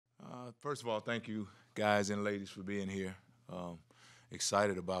First of all, thank you guys and ladies for being here.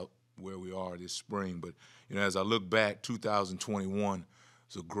 Excited about where we are this spring. But, as I look back, 2021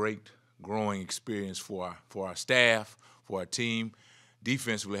 was a great growing experience for our staff, for our team.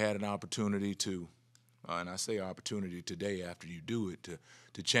 Defensively had an opportunity to, and I say opportunity today after you do it,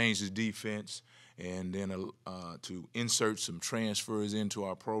 to change the defense and then to insert some transfers into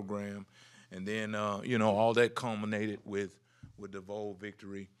our program. And then, all that culminated with the Bowl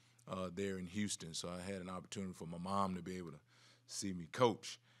victory there in Houston. So I had an opportunity for my mom to be able to see me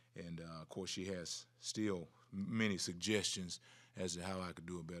coach. And, of course, she has still many suggestions as to how I could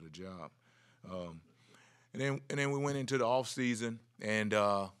do a better job. And then we went into the off season, and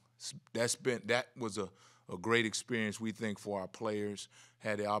that was a great experience, we think, for our players.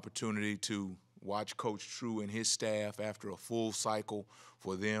 Had the opportunity to watch Coach True and his staff after a full cycle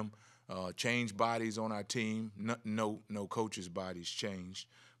for them. Change bodies on our team. No coaches' bodies changed,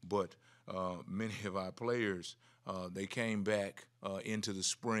 but many of our players, they came back into the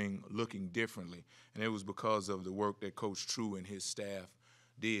spring looking differently, and it was because of the work that Coach True and his staff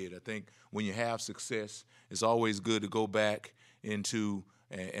did. I think when you have success, it's always good to go back into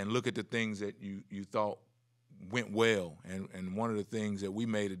and look at the things that you thought went well. And one of the things that we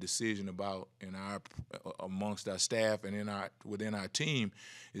made a decision about amongst our staff and within our team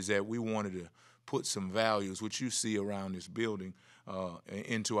is that we wanted to put some values, which you see around this building,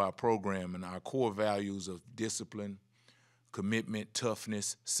 into our program, and our core values of discipline, commitment,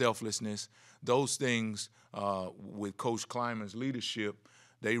 toughness, selflessness. Those things, with Coach Kleiman's leadership,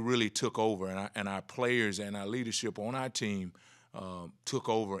 they really took over, and our players and our leadership on our team took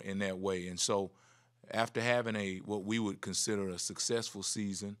over in that way. And so after having what we would consider a successful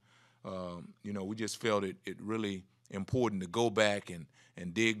season, we just felt it really important to go back and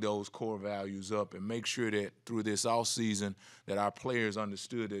dig those core values up and make sure that through this off season that our players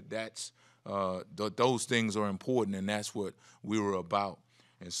understood that those things are important, and that's what we were about.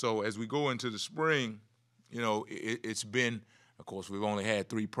 And so as we go into the spring, it's been, of course, we've only had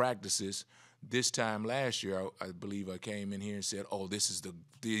 3 practices. This time last year, I believe I came in here and said, "Oh,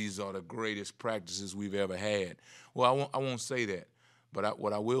 these are the greatest practices we've ever had." Well, I won't say that, but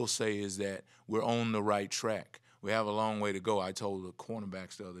what I will say is that we're on the right track. We have a long way to go. I told the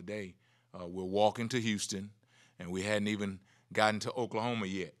cornerbacks the other day, we're walking to Houston, and we hadn't even gotten to Oklahoma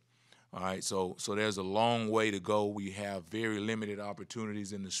yet. All right, so there's a long way to go. We have very limited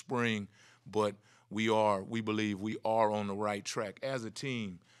opportunities in the spring, but we believe we are on the right track as a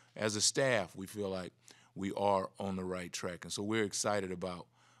team. As a staff, we feel like we are on the right track. And so we're excited about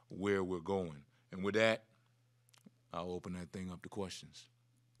where we're going. And with that, I'll open that thing up to questions.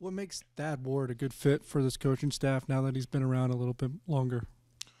 What makes Thad Ward a good fit for this coaching staff now that he's been around a little bit longer?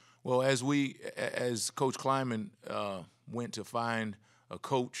 Well, as Coach Kleiman went to find a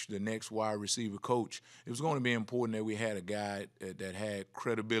coach, the next wide receiver coach, it was going to be important that we had a guy that had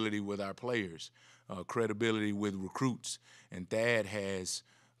credibility with our players, credibility with recruits. And Thad has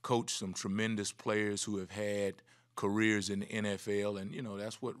coached some tremendous players who have had careers in the NFL, and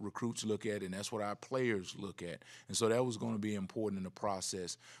that's what recruits look at, and that's what our players look at. And so that was going to be important in the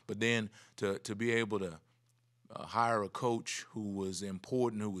process. But then to be able to hire a coach who was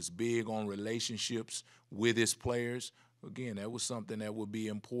important, who was big on relationships with his players, again, that was something that would be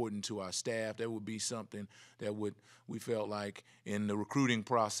important to our staff. That would be something that we felt like in the recruiting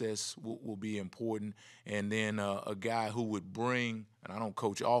process will be important. And then a guy who would bring, and I don't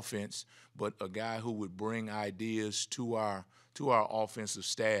coach offense, but a guy who would bring ideas to our offensive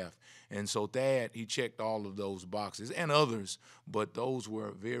staff. And so Thad, he checked all of those boxes and others, but those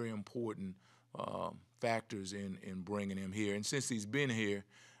were very important factors in bringing him here. And since he's been here,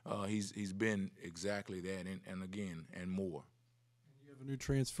 he's been exactly that, and again, and more. You have a new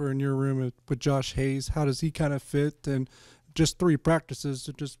transfer in your room with Josh Hayes. How does he kind of fit? And just 3 practices,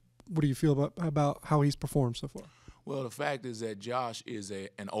 what do you feel about how he's performed so far? Well, the fact is that Josh is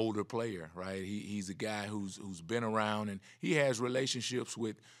an older player, right? He's a guy who's been around, and he has relationships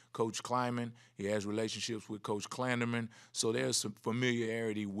with Coach Kleiman. He has relationships with Coach Klanderman. So there's some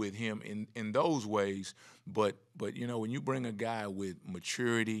familiarity with him in those ways. But when you bring a guy with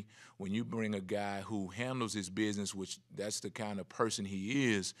maturity, when you bring a guy who handles his business, which that's the kind of person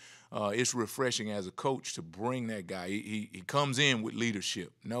he is, it's refreshing as a coach to bring that guy. He comes in with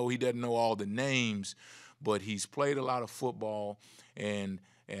leadership. No, he doesn't know all the names, but he's played a lot of football, and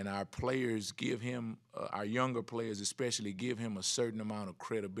our players give him, our younger players especially, give him a certain amount of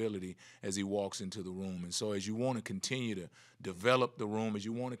credibility as he walks into the room. And so as you want to continue to develop the room, as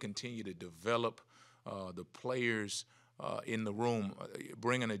you want to continue to develop the players in the room,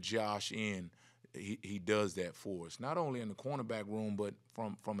 bringing a Josh in he does that for us. Not only in the cornerback room, but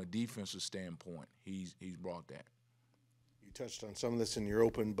from a defensive standpoint, he's brought that. You touched on some of this in your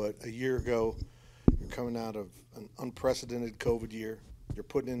open, but a year ago, you're coming out of an unprecedented COVID year. You're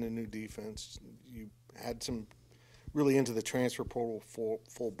putting in a new defense. You had some really into the transfer portal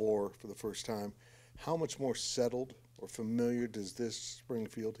full bore for the first time. How much more settled or familiar does this spring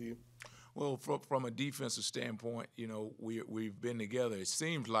feel to you? Well, from a defensive standpoint, we've been together. It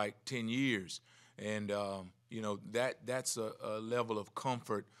seems like 10 years, and that's a level of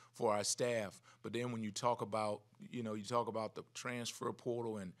comfort for our staff. But then when you talk about the transfer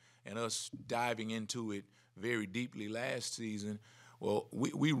portal and us diving into it very deeply last season, well,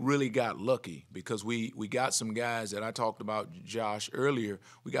 we really got lucky because we got some guys that I talked about, Josh, earlier.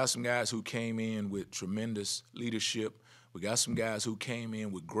 We got some guys who came in with tremendous leadership. We got some guys who came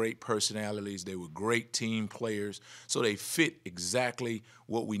in with great personalities. They were great team players, so they fit exactly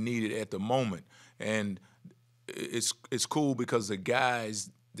what we needed at the moment. And it's cool because the guys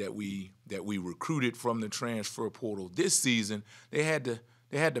that we recruited from the transfer portal this season, they had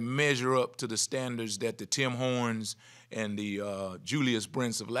to measure up to the standards that the Tim Horns and the Julius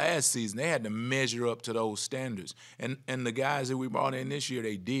Brents of last season, they had to measure up to those standards. And the guys that we brought in this year,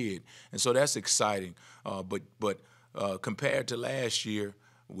 they did. And so that's exciting. But compared to last year,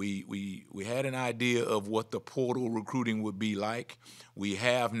 we had an idea of what the portal recruiting would be like. We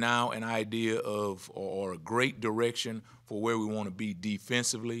have now an idea of or a great direction for where we want to be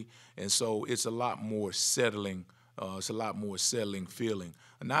defensively, and so it's a lot more settling. It's a lot more settling feeling.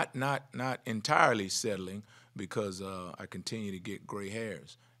 Not entirely settling because I continue to get gray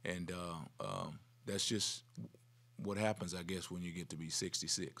hairs, and that's just what happens, I guess, when you get to be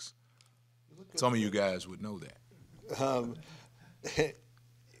 66. Some of you guys would know that.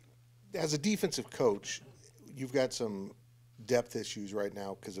 As a defensive coach, you've got some depth issues right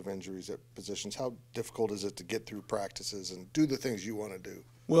now because of injuries at positions. How difficult is it to get through practices and do the things you want to do?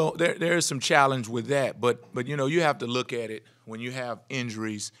 Well, there is some challenge with that, but you have to look at it when you have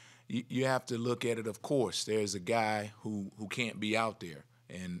injuries. You have to look at it. Of course, there's a guy who can't be out there,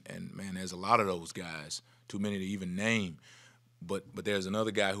 and man, there's a lot of those guys, too many to even name. But there's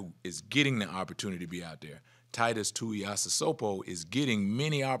another guy who is getting the opportunity to be out there. Titus Tuiasosopo is getting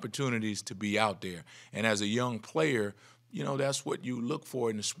many opportunities to be out there. And as a young player, that's what you look for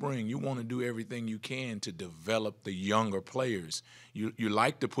in the spring. You want to do everything you can to develop the younger players. You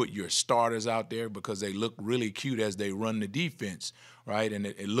like to put your starters out there because they look really cute as they run the defense, right? And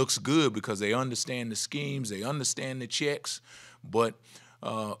it looks good because they understand the schemes, they understand the checks. But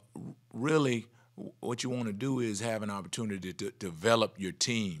really, what you want to do is have an opportunity to develop your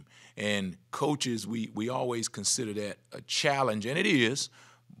team. And coaches, we always consider that a challenge, and it is,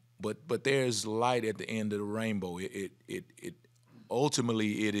 but there's light at the end of the rainbow. It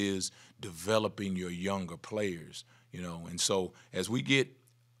ultimately it is developing your younger players, And so as we get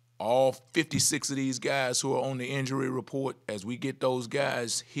all 56 of these guys who are on the injury report, as we get those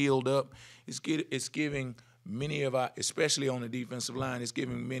guys healed up, it's giving many of our, especially on the defensive line, it's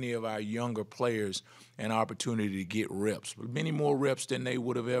giving many of our younger players an opportunity to get reps, many more reps than they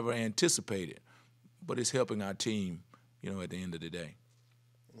would have ever anticipated. But it's helping our team, at the end of the day.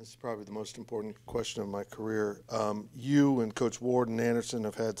 This is probably the most important question of my career. You and Coach Ward and Anderson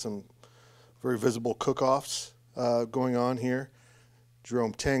have had some very visible cook-offs going on here.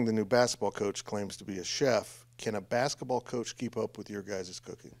 Jerome Tang, the new basketball coach, claims to be a chef. Can a basketball coach keep up with your guys'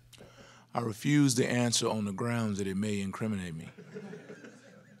 cooking? I refuse to answer on the grounds that it may incriminate me.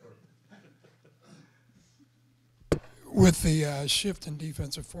 With the shift in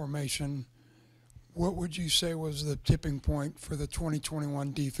defensive formation, what would you say was the tipping point for the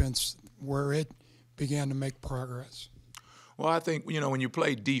 2021 defense where it began to make progress? Well, I think, when you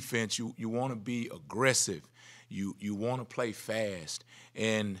play defense, you want to be aggressive. You want to play fast.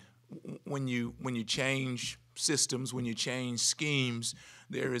 And when you change systems, when you change schemes,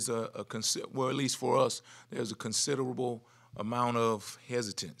 there is well, at least for us, there's a considerable amount of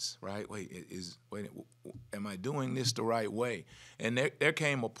hesitance, right? Wait, am I doing this the right way? And there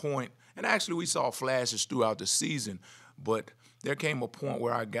came a point, and actually we saw flashes throughout the season, but there came a point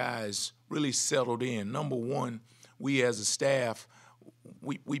where our guys really settled in. Number one, we as a staff,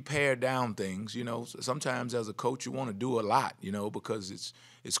 we pare down things. Sometimes as a coach you want to do a lot, because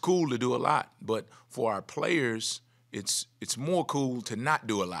it's cool to do a lot, but for our players, it's more cool to not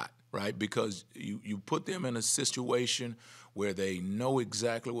do a lot, right? Because you put them in a situation where they know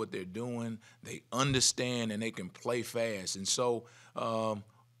exactly what they're doing, they understand, and they can play fast. And so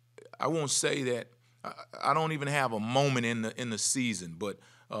I won't say that I don't even have a moment in the season, but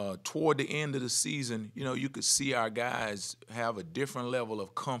toward the end of the season, you could see our guys have a different level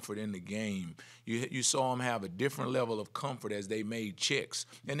of comfort in the game. You saw them have a different level of comfort as they made checks.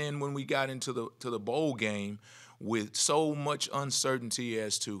 And then when we got into the bowl game with so much uncertainty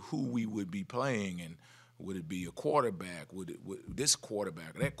as to who we would be playing, and would it be a quarterback? Would this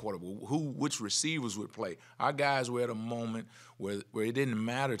quarterback, that quarterback? Which receivers would play? Our guys were at a moment where it didn't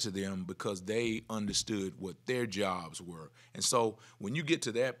matter to them because they understood what their jobs were. And so when you get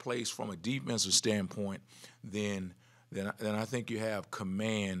to that place from a defensive standpoint, then I think you have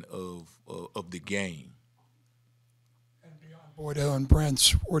command of the game. And beyond Boydo and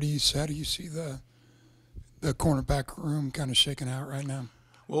Brents, how do you see the cornerback room kind of shaking out right now?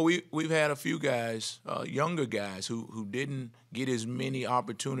 Well, we've had a few guys, younger guys, who didn't get as many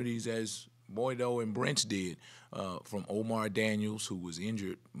opportunities as Boydo and Brents did, from Omar Daniels, who was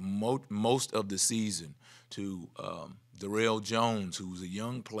injured most of the season, to Darrell Jones, who was a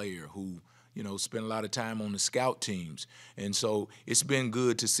young player who spent a lot of time on the scout teams. And so it's been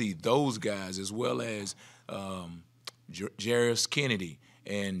good to see those guys, as well as Jarius Kennedy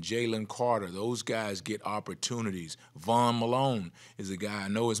and Jalen Carter. Those guys get opportunities. Vaughn Malone is a guy, I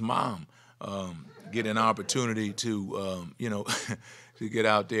know his mom, get an opportunity to, to get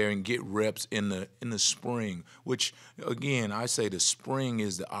out there and get reps in the spring, which, again, I say the spring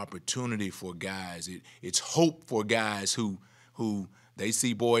is the opportunity for guys. It's hope for guys who they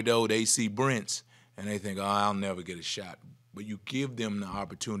see Boydo, they see Brents, and they think, I'll never get a shot. But you give them the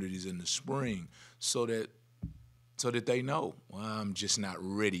opportunities in the spring so that they know, well, I'm just not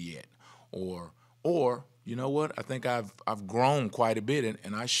ready yet. Or you know what, I think I've grown quite a bit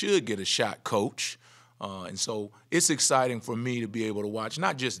and I should get a shot, coach. And so it's exciting for me to be able to watch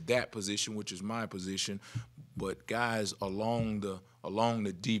not just that position, which is my position, but guys along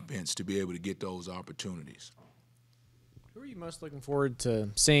the defense to be able to get those opportunities. Who are you most looking forward to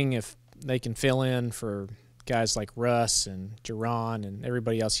seeing if they can fill in for guys like Russ and Jerron and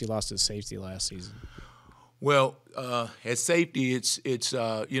everybody else you lost at safety last season? Well, at safety, it's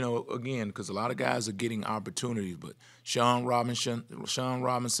again, because a lot of guys are getting opportunities, but Sean Robinson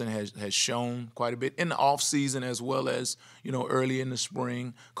has shown quite a bit in the offseason as well as, early in the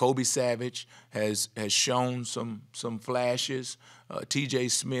spring. Kobe Savage has shown some flashes. T.J.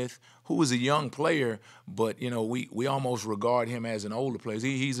 Smith, who is a young player, but, we almost regard him as an older player.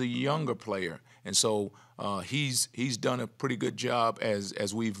 He's a younger player, and so he's done a pretty good job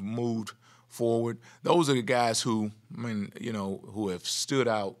as we've moved forward. Those are the guys who have stood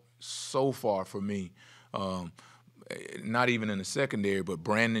out so far for me. Not even in the secondary, but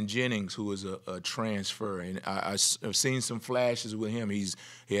Brandon Jennings, who is a transfer, and I've seen some flashes with him.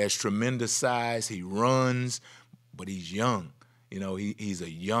 He has tremendous size. He runs, but he's young. He's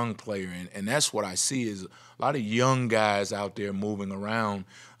a young player, and that's what I see is a lot of young guys out there moving around.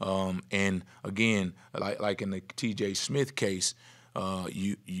 And again, like in the T.J. Smith case,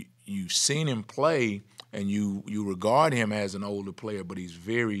 you've seen him play, and you regard him as an older player, but he's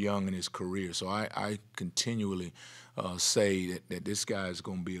very young in his career. So I continually say that this guy is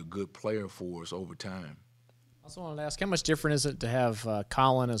going to be a good player for us over time. I also wanted to ask, how much different is it to have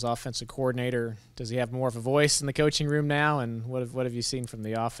Colin as offensive coordinator? Does he have more of a voice in the coaching room now? And what have you seen from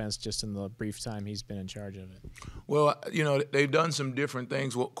the offense just in the brief time he's been in charge of it? Well, they've done some different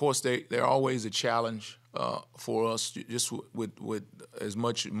things. Well, of course, they're always a challenge for us, just with as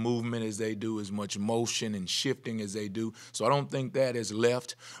much movement as they do, as much motion and shifting as they do. So I don't think that is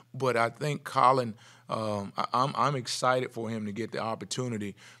left. But I think Colin, I'm excited for him to get the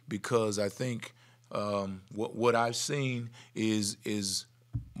opportunity, because I think what I've seen is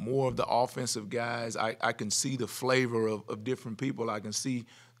more of the offensive guys. I can see the flavor of different people. I can see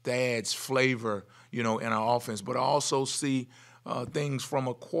Thad's flavor, in our offense. But I also see things from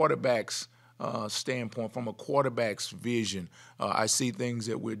a quarterback's standpoint, from a quarterback's vision. I see things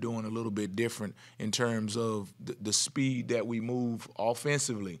that we're doing a little bit different in terms of the speed that we move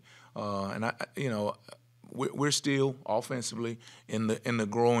offensively. And we're still offensively in the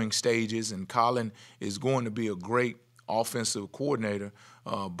growing stages, and Colin is going to be a great offensive coordinator.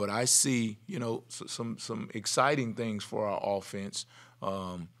 But I see some exciting things for our offense,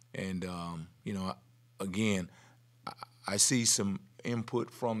 again, I see some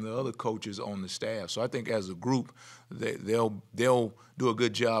input from the other coaches on the staff. So I think as a group, they'll do a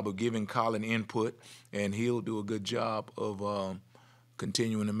good job of giving Colin input, and he'll do a good job of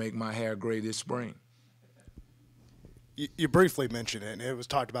continuing to make my hair gray this spring. You briefly mentioned it, and it was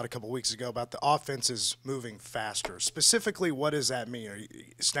talked about a couple weeks ago about the offense is moving faster. Specifically, what does that mean? Are you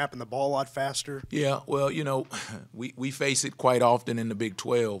snapping the ball a lot faster? Yeah, well, we face it quite often in the Big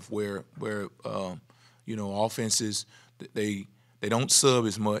 12 where offenses, they They don't sub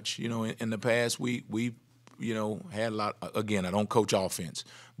as much. You know, in the past we had a lot. Again, I don't coach offense,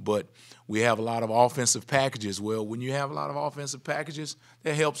 but we have a lot of offensive packages. Well, when you have a lot of offensive packages,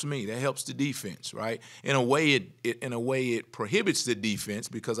 that helps me. That helps the defense, right? In a way, it prohibits the defense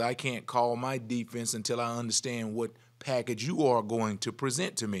because I can't call my defense until I understand what package you are going to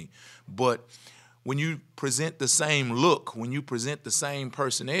present to me. But when you present the same look, when you present the same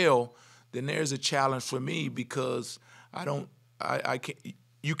personnel, then there's a challenge for me because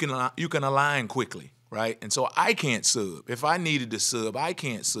you can align quickly, right? And so I can't sub. If I needed to sub, I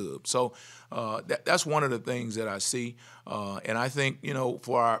can't sub. So that's one of the things that I see, and I think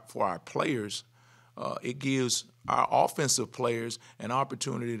for our players, it gives our offensive players an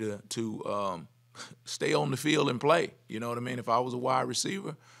opportunity to stay on the field and play. You know what I mean? If I was a wide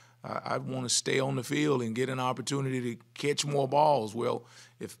receiver, I'd want to stay on the field and get an opportunity to catch more balls. Well,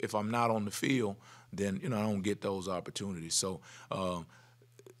 if I'm not on the field, then I don't get those opportunities. So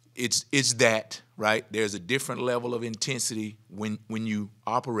it's that, right? There's a different level of intensity when you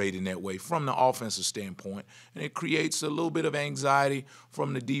operate in that way from the offensive standpoint, and it creates a little bit of anxiety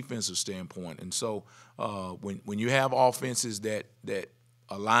from the defensive standpoint. And so when you have offenses that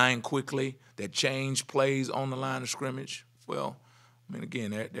align quickly, that change plays on the line of scrimmage, well, I mean,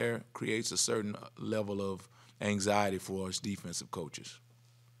 again, that creates a certain level of anxiety for us defensive coaches.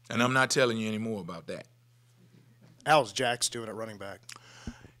 And I'm not telling you any more about that. How's Jax doing at running back?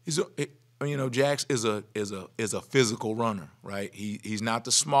 Jax is a physical runner, right? He's not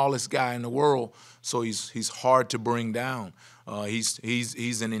the smallest guy in the world, so he's hard to bring down.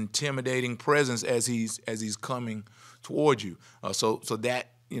 He's an intimidating presence as he's coming toward you. So that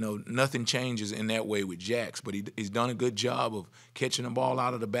nothing changes in that way with Jax, but he's done a good job of catching the ball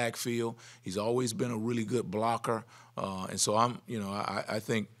out of the backfield. He's always been a really good blocker, and so I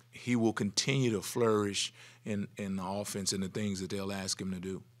think he will continue to flourish in the offense and the things that they'll ask him to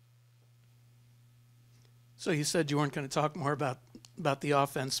do. So you said you weren't going to talk more about the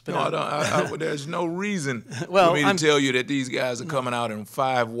offense, but no, I don't. There's no reason well, for me to tell you that these guys are coming out in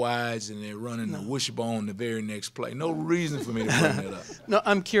 5 wides and they're running the wishbone the very next play. No reason for me to bring that up. No,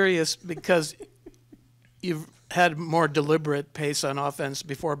 I'm curious because you've had more deliberate pace on offense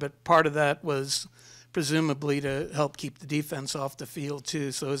before, but part of that was presumably to help keep the defense off the field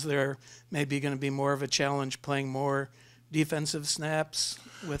too. So is there maybe going to be more of a challenge playing more defensive snaps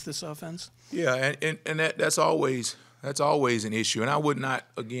with this offense? Yeah, and that's always an issue. And I would not,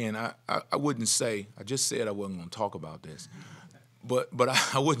 again, I wouldn't say, I just said I wasn't going to talk about this, but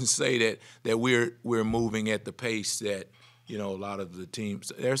I wouldn't say that we're moving at the pace that a lot of the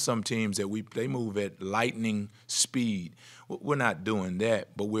teams. There's some teams that they move at lightning speed. We're not doing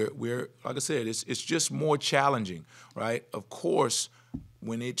that, but we're like I said, it's just more challenging, right? Of course,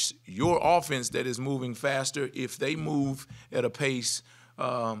 when it's your offense that is moving faster, if they move at a pace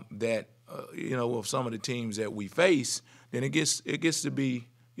that of some of the teams that we face, then it gets to be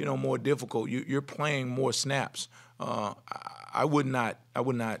more difficult. You're playing more snaps. I would not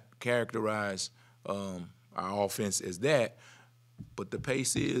characterize our offense as that, but the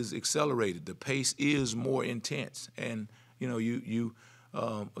pace is accelerated. The pace is more intense, and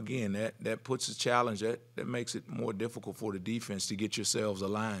again, that puts a challenge that makes it more difficult for the defense to get yourselves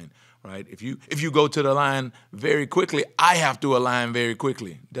aligned, right? If you go to the line very quickly, I have to align very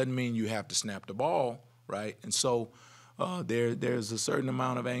quickly. Doesn't mean you have to snap the ball, right? And so there's a certain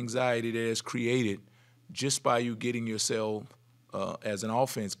amount of anxiety that is created just by you getting yourself as an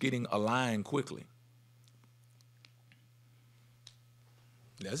offense getting aligned quickly.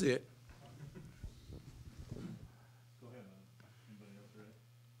 That's it.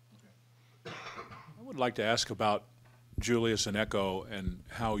 I would like to ask about Julius and Echo and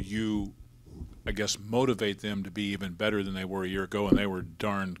how you, I guess, motivate them to be even better than they were a year ago, and they were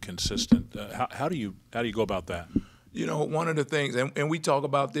darn consistent. How do you go about that? One of the things, and we talk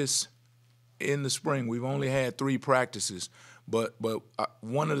about this in the spring. We've only had 3 practices, but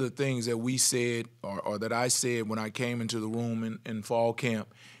one of the things that we said, or that I said when I came into the room in fall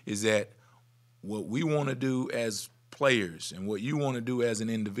camp, is that what we want to do as players and what you want to do as an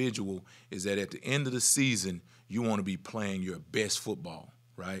individual is that at the end of the season, you want to be playing your best football,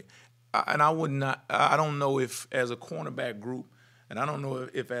 right? And I don't know if as a cornerback group, and I don't know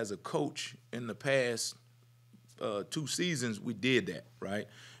if as a coach in the past 2 seasons we did that, right?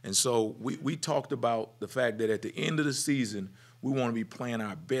 And so we talked about the fact that at the end of the season, we want to be playing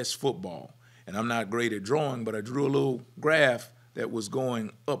our best football. And I'm not great at drawing, but I drew a little graph that was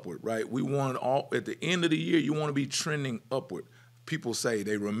going upward, right? We want at the end of the year, you want to be trending upward. People say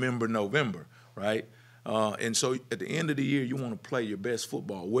they remember November, right? And so at the end of the year, you want to play your best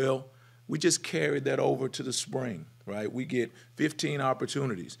football. Well, we just carried that over to the spring, right? We get 15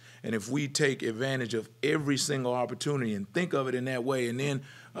 opportunities. And if we take advantage of every single opportunity and think of it in that way, and then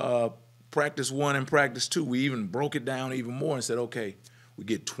practice 1 and practice 2, we even broke it down even more and said, okay, we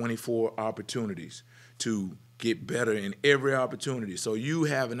get 24 opportunities to get better in every opportunity. So you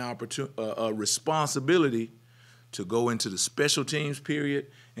have a responsibility to go into the special teams period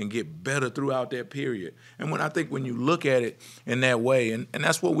and get better throughout that period. And when you look at it in that way, and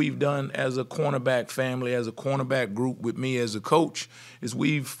that's what we've done as a cornerback family, as a cornerback group with me as a coach, is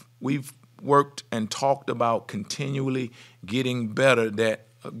we've worked and talked about continually getting better. That,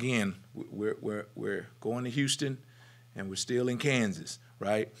 again, we're going to Houston and we're still in Kansas,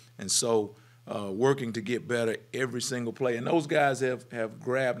 right? And so working to get better every single play. And those guys have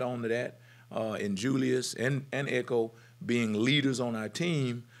grabbed onto that. And Julius and Echo being leaders on our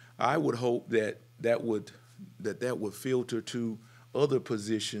team, I would hope that would filter to other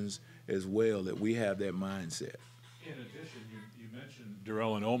positions as well, that we have that mindset. In addition, you mentioned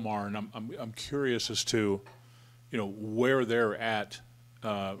Darrell and Omar, and I'm curious as to, where they're at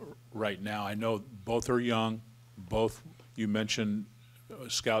right now. I know both are young. Both, you mentioned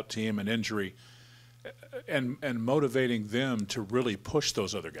scout team and injury. And motivating them to really push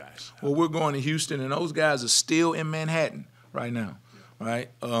those other guys. Well, we're going to Houston, and those guys are still in Manhattan right now, right?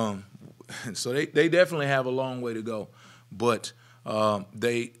 So they definitely have a long way to go, but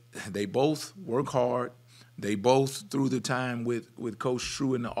they both work hard. They both, through the time with Coach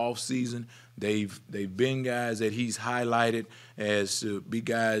True in the off season, they've been guys that he's highlighted as to be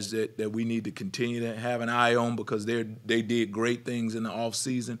guys that we need to continue to have an eye on, because they did great things in the off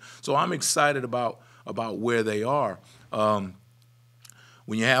season. So I'm excited about where they are.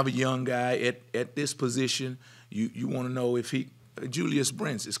 When you have a young guy at this position, you want to know if Julius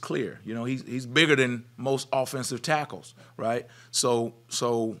Brents is clear. He's bigger than most offensive tackles, right? So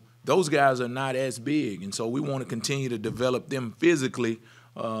those guys are not as big, and so we want to continue to develop them physically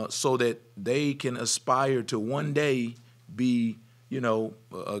so that they can aspire to one day be,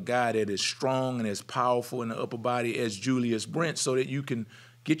 a guy that is strong and as powerful in the upper body as Julius Brent, so that you can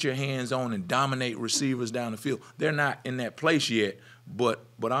get your hands on and dominate receivers down the field. They're not in that place yet, but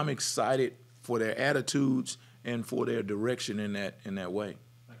I'm excited for their attitudes and for their direction in that way.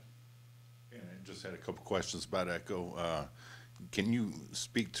 And I just had a couple questions about Echo. Can you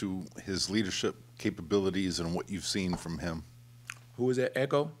speak to his leadership capabilities and what you've seen from him? Who is that,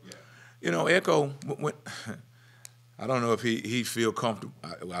 Echo? Yeah. Echo, I don't know if he feel comfortable.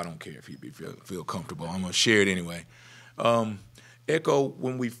 I don't care if he feel comfortable. I'm going to share it anyway. Echo,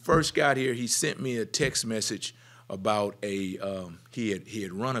 when we first got here, he sent me a text message about he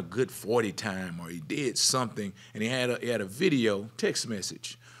had run a good 40 time, or he did something, and he had a video text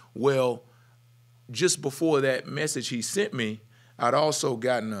message. Well, just before that message he sent me, I'd also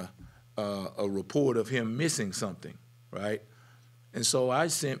gotten a report of him missing something, right? And so I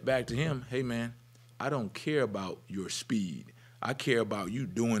sent back to him, hey man, I don't care about your speed. I care about you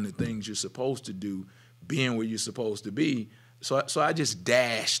doing the things you're supposed to do, being where you're supposed to be. So I just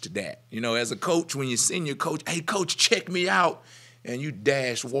dashed that. As a coach, when you send your coach, hey, coach, check me out, and you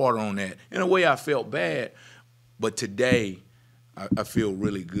dash water on that. In a way, I felt bad, but today I feel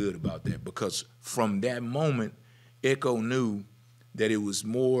really good about that, because from that moment, Echo knew that it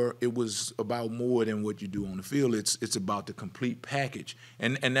was about more than what you do on the field. It's about the complete package,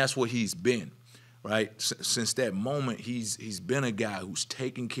 and that's what he's been. Right? Since that moment, he's been a guy who's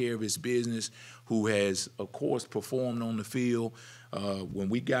taken care of his business, who has, of course, performed on the field. When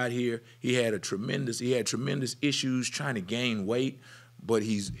we got here, he had tremendous issues trying to gain weight, but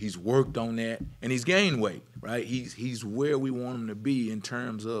he's worked on that, and he's gained weight. Right? He's where we want him to be in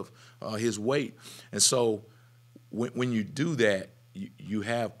terms of his weight, and so when you do that, you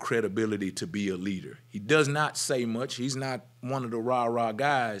have credibility to be a leader. He does not say much. He's not one of the rah-rah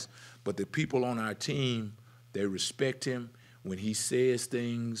guys. But the people on our team, they respect him. When he says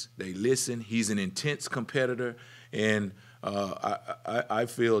things, they listen. He's an intense competitor, and I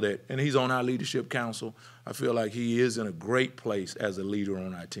feel that, and he's on our leadership council, I feel like he is in a great place as a leader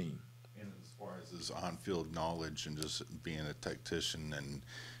on our team. And as far as his on-field knowledge and just being a tactician and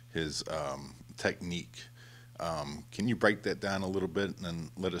his technique, can you break that down a little bit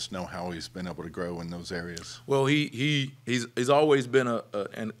and let us know how he's been able to grow in those areas? Well, he's always been a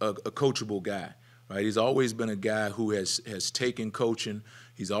coachable guy, right? He's always been a guy who has taken coaching.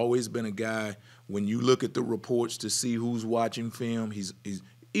 He's always been a guy, when you look at the reports to see who's watching film,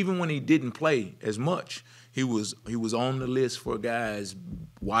 even when he didn't play as much, he was on the list for guys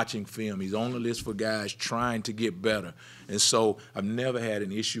watching film. He's on the list for guys trying to get better. And so I've never had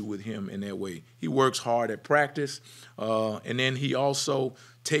an issue with him in that way. He works hard at practice, and then he also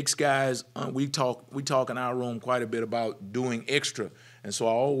takes guys. We talk in our room quite a bit about doing extra, and so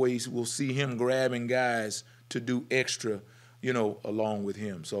I always will see him grabbing guys to do extra, along with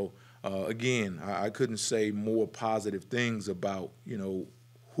him. So again, I couldn't say more positive things about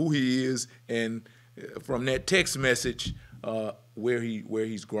who he is, and from that text message, where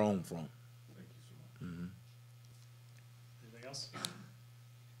he's grown from. Thank you so much. Anything else?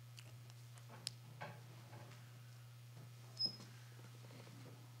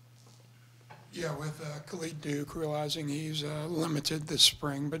 Yeah, with Khalid Duke, realizing he's limited this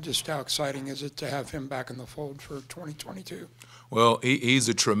spring, but just how exciting is it to have him back in the fold for 2022? Well, he's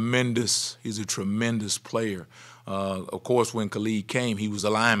a tremendous player. Of course, when Khalid came, he was a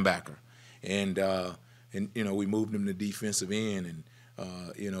linebacker, and we moved him to defensive end, and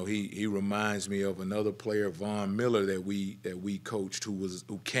he reminds me of another player, Von Miller, that we coached,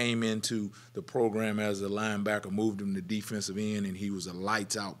 who came into the program as a linebacker, moved him to defensive end, and he was a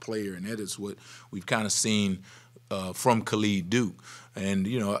lights out player, and that is what we've kind of seen from Khalid Duke. And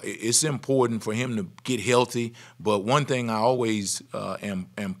it's important for him to get healthy. But one thing I always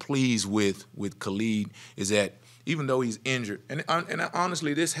am pleased with Khalid is that even though he's injured, and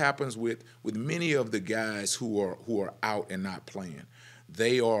honestly, this happens with many of the guys who are out and not playing.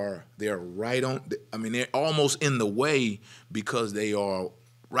 They're right on. I mean, they're almost in the way because they are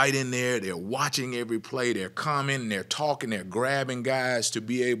right in there. They're watching every play. They're commenting. They're talking. They're grabbing guys to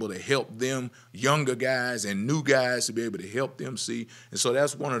be able to help them, younger guys and new guys to be able to help them see. And so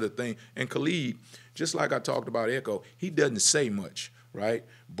that's one of the things. And Khalid, just like I talked about Echo, he doesn't say much, right?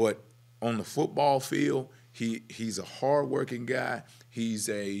 But on the football field, he's a hardworking guy. He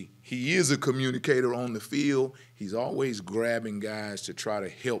is a communicator on the field. He's always grabbing guys to try to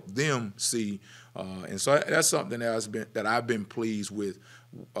help them see, and so that's something that I've been pleased with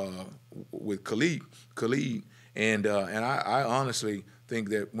Khalid, and I honestly think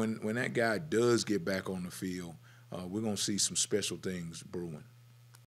that when that guy does get back on the field, we're gonna see some special things brewing.